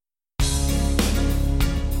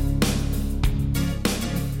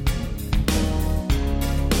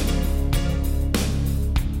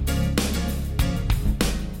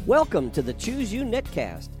Welcome to the Choose You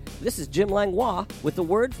Netcast. This is Jim Langlois with the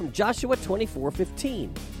word from Joshua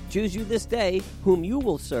 24:15. Choose you this day whom you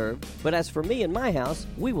will serve, but as for me and my house,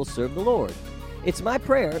 we will serve the Lord. It's my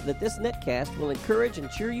prayer that this netcast will encourage and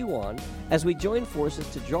cheer you on as we join forces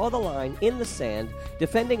to draw the line in the sand,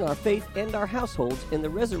 defending our faith and our households in the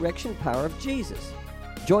resurrection power of Jesus.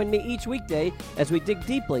 Join me each weekday as we dig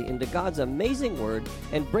deeply into God's amazing word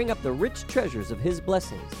and bring up the rich treasures of His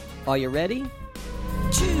blessings. Are you ready?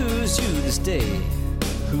 Choose you this day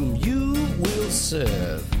whom you will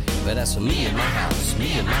serve. But as for me and my house,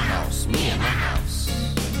 me and my house, me and my house.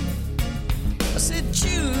 I said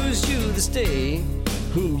choose you this day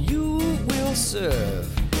whom you will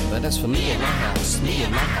serve. But as for me and my house, me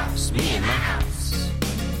and my house, me and my house.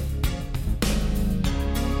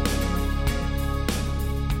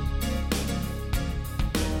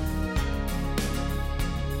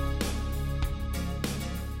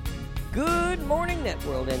 Good morning,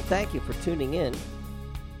 Networld, and thank you for tuning in.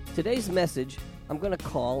 Today's message I'm going to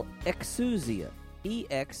call Exousia,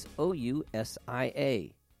 E-X-O-U-S-I-A.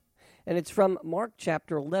 And it's from Mark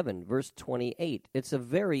chapter 11, verse 28. It's a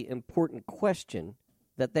very important question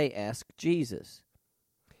that they ask Jesus.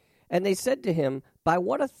 And they said to him, "By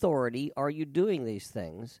what authority are you doing these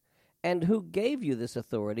things? And who gave you this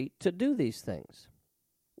authority to do these things?"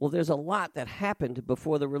 Well, there's a lot that happened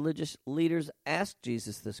before the religious leaders asked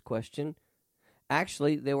Jesus this question.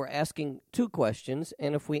 Actually, they were asking two questions,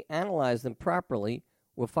 and if we analyze them properly,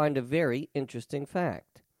 we'll find a very interesting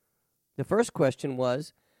fact. The first question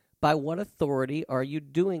was, by what authority are you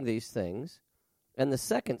doing these things? And the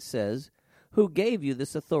second says, who gave you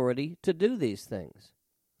this authority to do these things?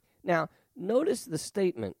 Now, notice the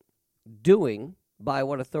statement, doing, by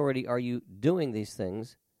what authority are you doing these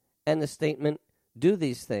things, and the statement, do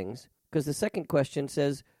these things, because the second question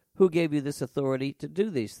says, who gave you this authority to do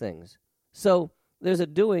these things? So, there's a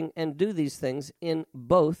doing and do these things in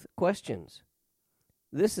both questions.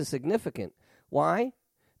 This is significant. Why?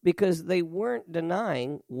 Because they weren't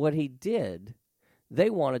denying what he did.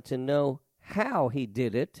 They wanted to know how he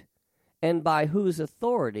did it and by whose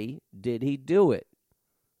authority did he do it.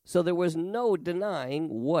 So there was no denying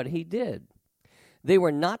what he did. They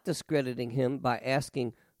were not discrediting him by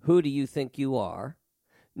asking, who do you think you are?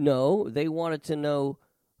 No, they wanted to know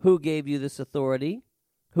who gave you this authority,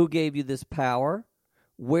 who gave you this power,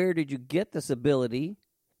 where did you get this ability,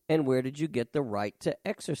 and where did you get the right to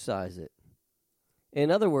exercise it?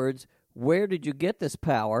 In other words, where did you get this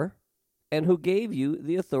power, and who gave you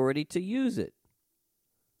the authority to use it?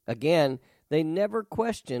 Again, they never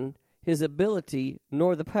questioned his ability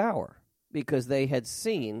nor the power, because they had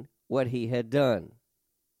seen what he had done.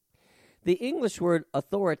 The English word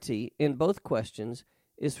authority in both questions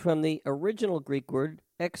is from the original Greek word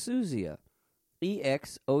exousia,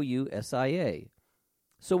 E-X-O-U-S-I-A.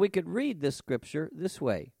 So we could read this scripture this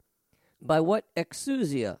way. By what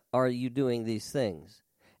exousia are you doing these things?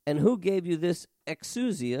 And who gave you this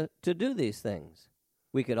exousia to do these things?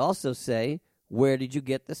 We could also say, where did you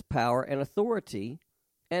get this power and authority?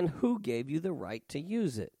 And who gave you the right to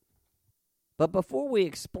use it? But before we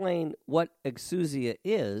explain what exousia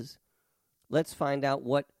is, let's find out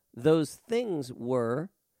what those things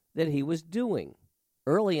were that he was doing.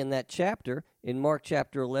 Early in that chapter, in Mark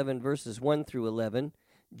chapter 11, verses 1 through 11,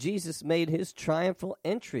 Jesus made his triumphal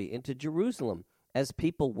entry into Jerusalem as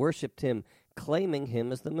people worshipped him, claiming him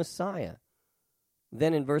as the Messiah.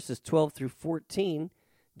 Then in verses 12 through 14,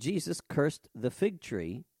 Jesus cursed the fig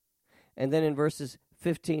tree. And then in verses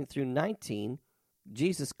 15 through 19,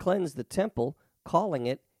 Jesus cleansed the temple, calling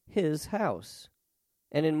it his house.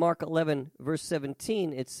 And in Mark 11, verse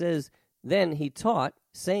 17, it says, Then he taught,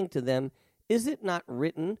 saying to them, Is it not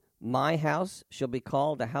written, My house shall be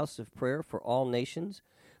called a house of prayer for all nations?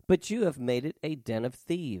 But you have made it a den of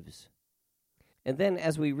thieves. And then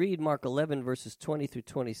as we read Mark 11, verses 20 through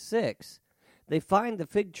 26, they find the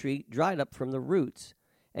fig tree dried up from the roots,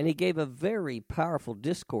 and he gave a very powerful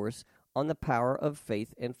discourse on the power of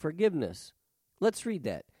faith and forgiveness. Let's read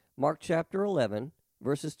that. Mark chapter 11,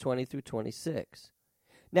 verses 20 through 26.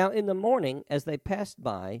 Now in the morning, as they passed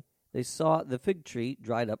by, they saw the fig tree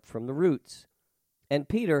dried up from the roots. And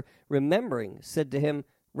Peter, remembering, said to him,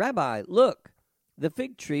 Rabbi, look, the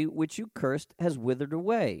fig tree which you cursed has withered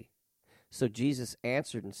away. So Jesus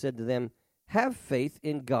answered and said to them, Have faith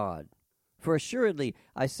in God. For assuredly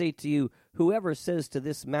I say to you, whoever says to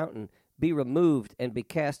this mountain, Be removed and be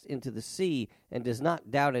cast into the sea, and does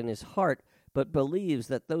not doubt in his heart, but believes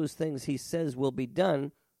that those things he says will be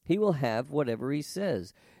done, he will have whatever he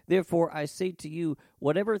says. Therefore I say to you,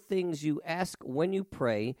 whatever things you ask when you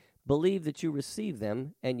pray, believe that you receive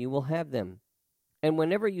them, and you will have them. And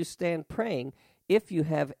whenever you stand praying, if you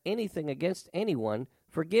have anything against anyone,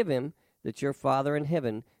 forgive him, that your Father in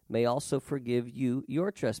heaven may also forgive you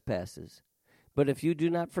your trespasses. But if you do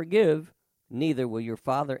not forgive, neither will your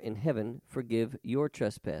Father in heaven forgive your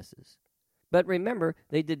trespasses. But remember,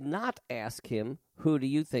 they did not ask him, who do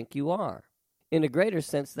you think you are? In a greater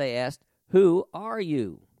sense, they asked, who are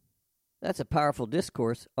you? That's a powerful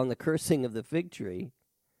discourse on the cursing of the fig tree.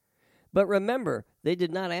 But remember, they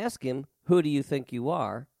did not ask him, who do you think you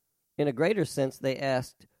are? In a greater sense, they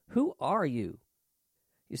asked, who are you?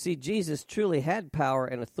 You see, Jesus truly had power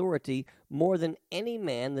and authority more than any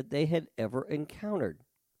man that they had ever encountered.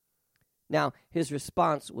 Now, his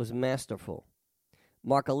response was masterful.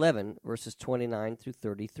 Mark 11, verses 29 through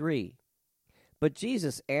 33. But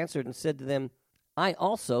Jesus answered and said to them, I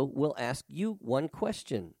also will ask you one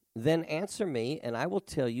question. Then answer me, and I will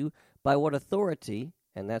tell you by what authority,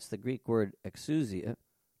 and that's the Greek word exousia,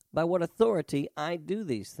 by what authority I do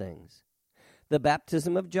these things. The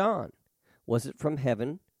baptism of John, was it from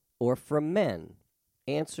heaven or from men?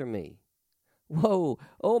 Answer me. Whoa,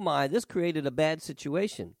 oh my, this created a bad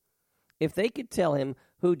situation. If they could tell him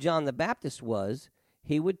who John the Baptist was,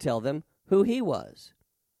 he would tell them who he was.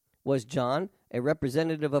 Was John a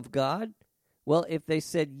representative of God? Well, if they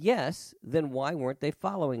said yes, then why weren't they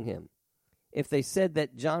following him? If they said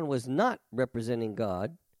that John was not representing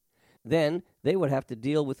God, then they would have to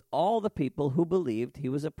deal with all the people who believed he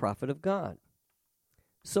was a prophet of God.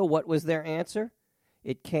 So what was their answer?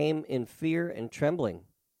 It came in fear and trembling.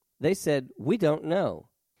 They said, we don't know.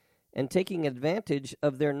 And taking advantage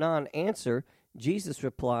of their non-answer, Jesus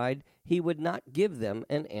replied he would not give them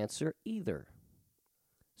an answer either.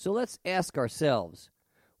 So let's ask ourselves,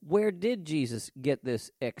 where did Jesus get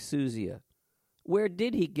this exousia? Where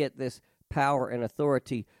did he get this power and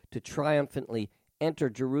authority to triumphantly enter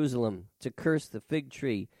Jerusalem, to curse the fig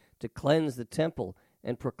tree, to cleanse the temple,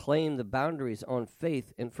 and proclaim the boundaries on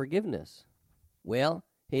faith and forgiveness? Well,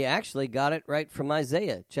 he actually got it right from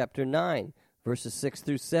Isaiah chapter 9, verses 6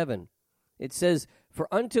 through 7. It says, For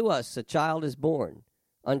unto us a child is born,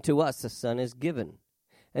 unto us a son is given,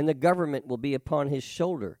 and the government will be upon his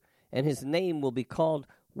shoulder, and his name will be called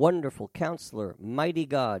Wonderful Counselor, Mighty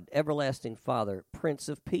God, Everlasting Father, Prince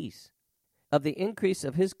of Peace. Of the increase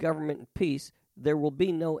of his government and peace there will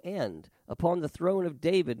be no end, upon the throne of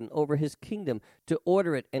David and over his kingdom, to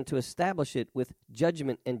order it and to establish it with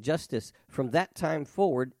judgment and justice from that time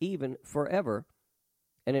forward, even forever.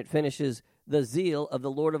 And it finishes, the zeal of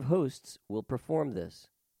the Lord of hosts will perform this.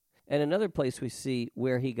 And another place we see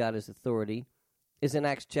where he got his authority is in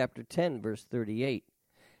Acts chapter 10, verse 38.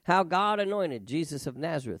 How God anointed Jesus of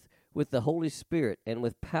Nazareth with the Holy Spirit and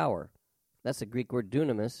with power. That's the Greek word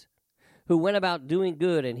dunamis. Who went about doing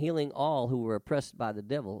good and healing all who were oppressed by the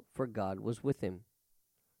devil, for God was with him.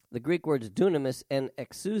 The Greek words dunamis and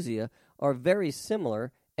exousia are very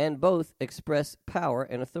similar, and both express power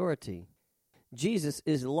and authority. Jesus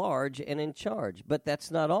is large and in charge, but that's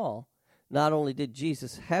not all. Not only did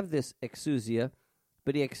Jesus have this exousia,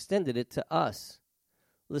 but he extended it to us.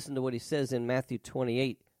 Listen to what he says in Matthew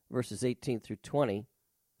 28, verses 18 through 20.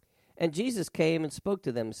 And Jesus came and spoke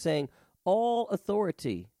to them, saying, All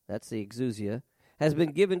authority, that's the exousia, has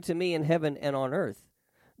been given to me in heaven and on earth.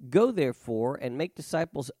 Go therefore and make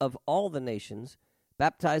disciples of all the nations,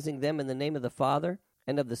 baptizing them in the name of the Father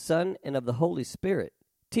and of the Son and of the Holy Spirit,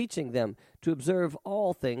 teaching them to observe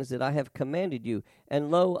all things that I have commanded you. And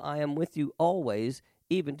lo, I am with you always,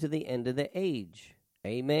 even to the end of the age.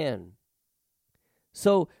 Amen.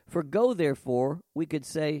 So, for go therefore, we could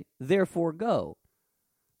say, therefore go.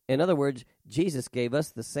 In other words, Jesus gave us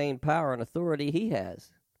the same power and authority he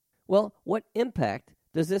has. Well, what impact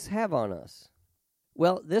does this have on us?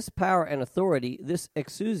 Well, this power and authority, this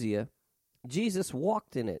exousia, Jesus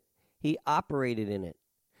walked in it. He operated in it.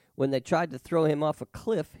 When they tried to throw him off a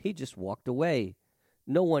cliff, he just walked away.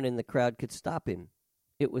 No one in the crowd could stop him.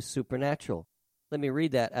 It was supernatural. Let me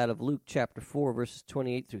read that out of Luke chapter 4, verses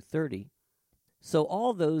 28 through 30. So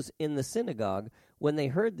all those in the synagogue, when they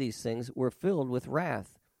heard these things, were filled with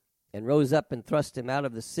wrath, and rose up and thrust him out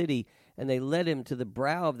of the city, and they led him to the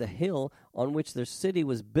brow of the hill on which their city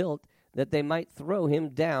was built, that they might throw him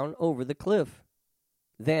down over the cliff.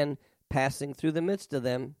 Then, passing through the midst of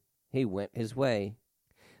them, he went his way.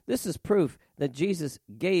 This is proof that Jesus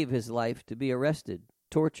gave his life to be arrested,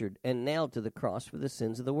 tortured, and nailed to the cross for the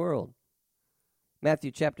sins of the world.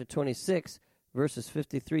 Matthew chapter 26, verses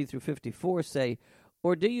 53 through 54 say,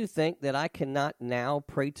 Or do you think that I cannot now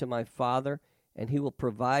pray to my Father, and he will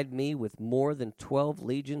provide me with more than 12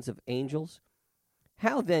 legions of angels?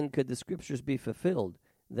 How then could the Scriptures be fulfilled,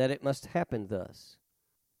 that it must happen thus?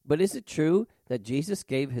 But is it true that Jesus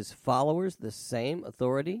gave his followers the same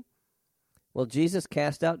authority? Well, Jesus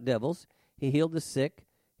cast out devils. He healed the sick.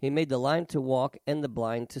 He made the lame to walk and the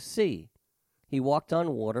blind to see. He walked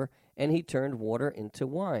on water, and he turned water into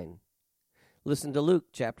wine. Listen to Luke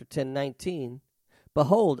chapter 10:19.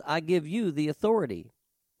 Behold, I give you the authority.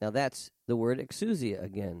 Now that's the word exousia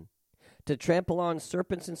again. To trample on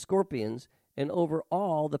serpents and scorpions, and over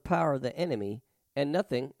all the power of the enemy, and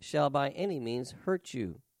nothing shall by any means hurt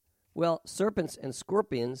you. Well, serpents and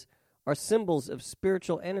scorpions are symbols of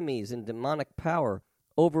spiritual enemies and demonic power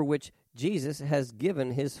over which Jesus has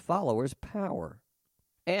given his followers power.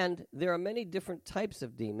 And there are many different types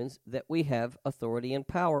of demons that we have authority and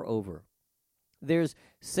power over. There's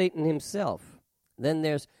Satan himself. Then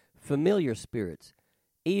there's familiar spirits,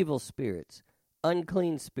 evil spirits,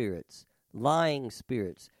 unclean spirits, lying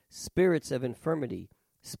spirits, spirits of infirmity,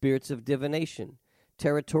 spirits of divination,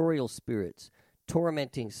 territorial spirits,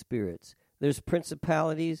 tormenting spirits. There's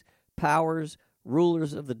principalities, powers,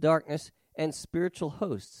 rulers of the darkness, and spiritual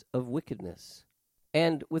hosts of wickedness.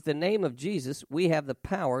 And with the name of Jesus, we have the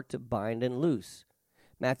power to bind and loose.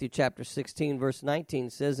 Matthew chapter 16, verse 19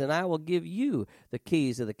 says, And I will give you the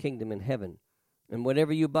keys of the kingdom in heaven. And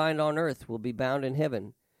whatever you bind on earth will be bound in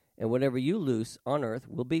heaven, and whatever you loose on earth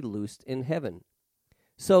will be loosed in heaven.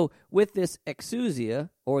 So with this exousia,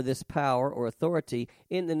 or this power or authority,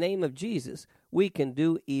 in the name of Jesus, we can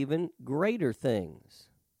do even greater things.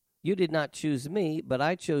 You did not choose me, but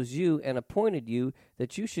I chose you and appointed you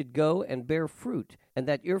that you should go and bear fruit, and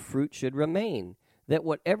that your fruit should remain, that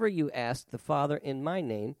whatever you ask the Father in my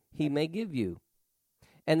name, he may give you.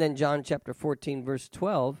 And then John chapter 14, verse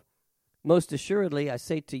 12, Most assuredly I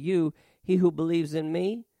say to you, he who believes in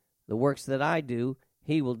me, the works that I do,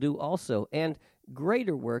 he will do also, and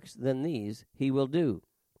greater works than these he will do,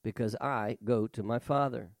 because I go to my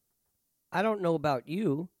Father. I don't know about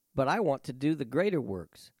you, but I want to do the greater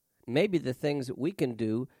works. Maybe the things that we can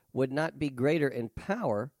do would not be greater in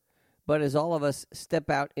power, but as all of us step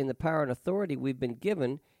out in the power and authority we've been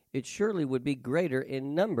given, it surely would be greater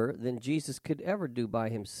in number than Jesus could ever do by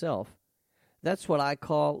himself. That's what I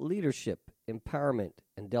call leadership, empowerment,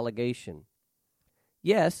 and delegation.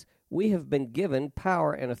 Yes, we have been given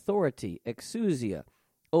power and authority, exousia,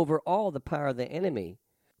 over all the power of the enemy,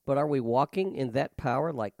 but are we walking in that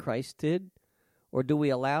power like Christ did? Or do we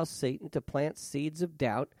allow Satan to plant seeds of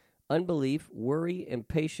doubt, unbelief, worry,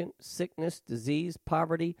 impatience, sickness, disease,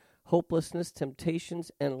 poverty, hopelessness,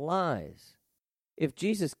 temptations, and lies? If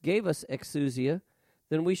Jesus gave us exousia,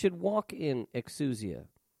 then we should walk in exousia.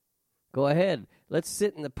 Go ahead, let's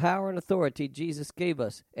sit in the power and authority Jesus gave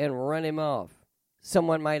us and run him off.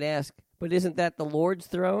 Someone might ask, but isn't that the Lord's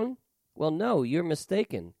throne? Well, no, you're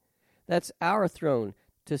mistaken. That's our throne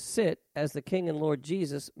to sit as the King and Lord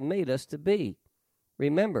Jesus made us to be.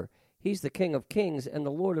 Remember, he's the King of kings and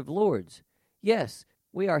the Lord of lords. Yes,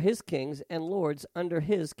 we are his kings and lords under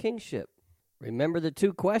his kingship. Remember the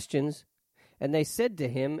two questions. And they said to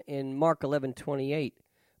him in Mark 11:28,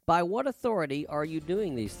 By what authority are you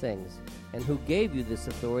doing these things? And who gave you this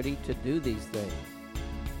authority to do these things?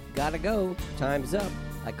 Gotta go. Time's up.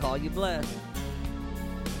 I call you blessed.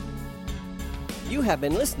 You have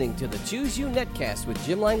been listening to the Choose You Netcast with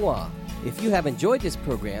Jim Langlois. If you have enjoyed this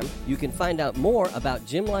program, you can find out more about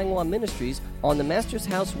Jim Langlois Ministries on the Master's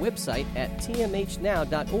House website at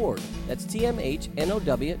tmhnow.org. That's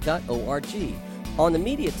tmhnow.org. On the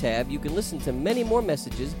Media tab, you can listen to many more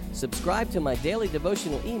messages, subscribe to my daily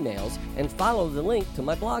devotional emails, and follow the link to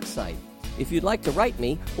my blog site. If you'd like to write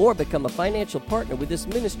me or become a financial partner with this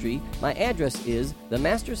ministry, my address is The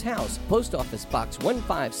Master's House, Post Office Box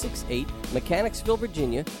 1568, Mechanicsville,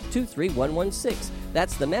 Virginia, 23116.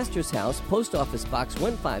 That's The Master's House, Post Office Box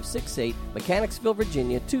 1568, Mechanicsville,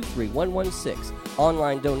 Virginia, 23116.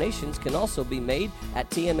 Online donations can also be made at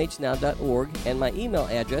tmhnow.org, and my email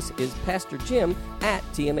address is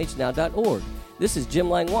pastorjim@tmhnow.org. This is Jim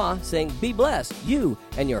Langlois saying be blessed, you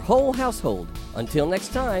and your whole household. Until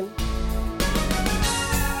next time.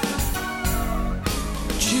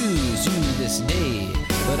 Choose you this day,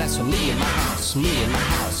 but that's for me and my house, me and my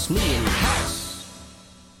house, me and my house.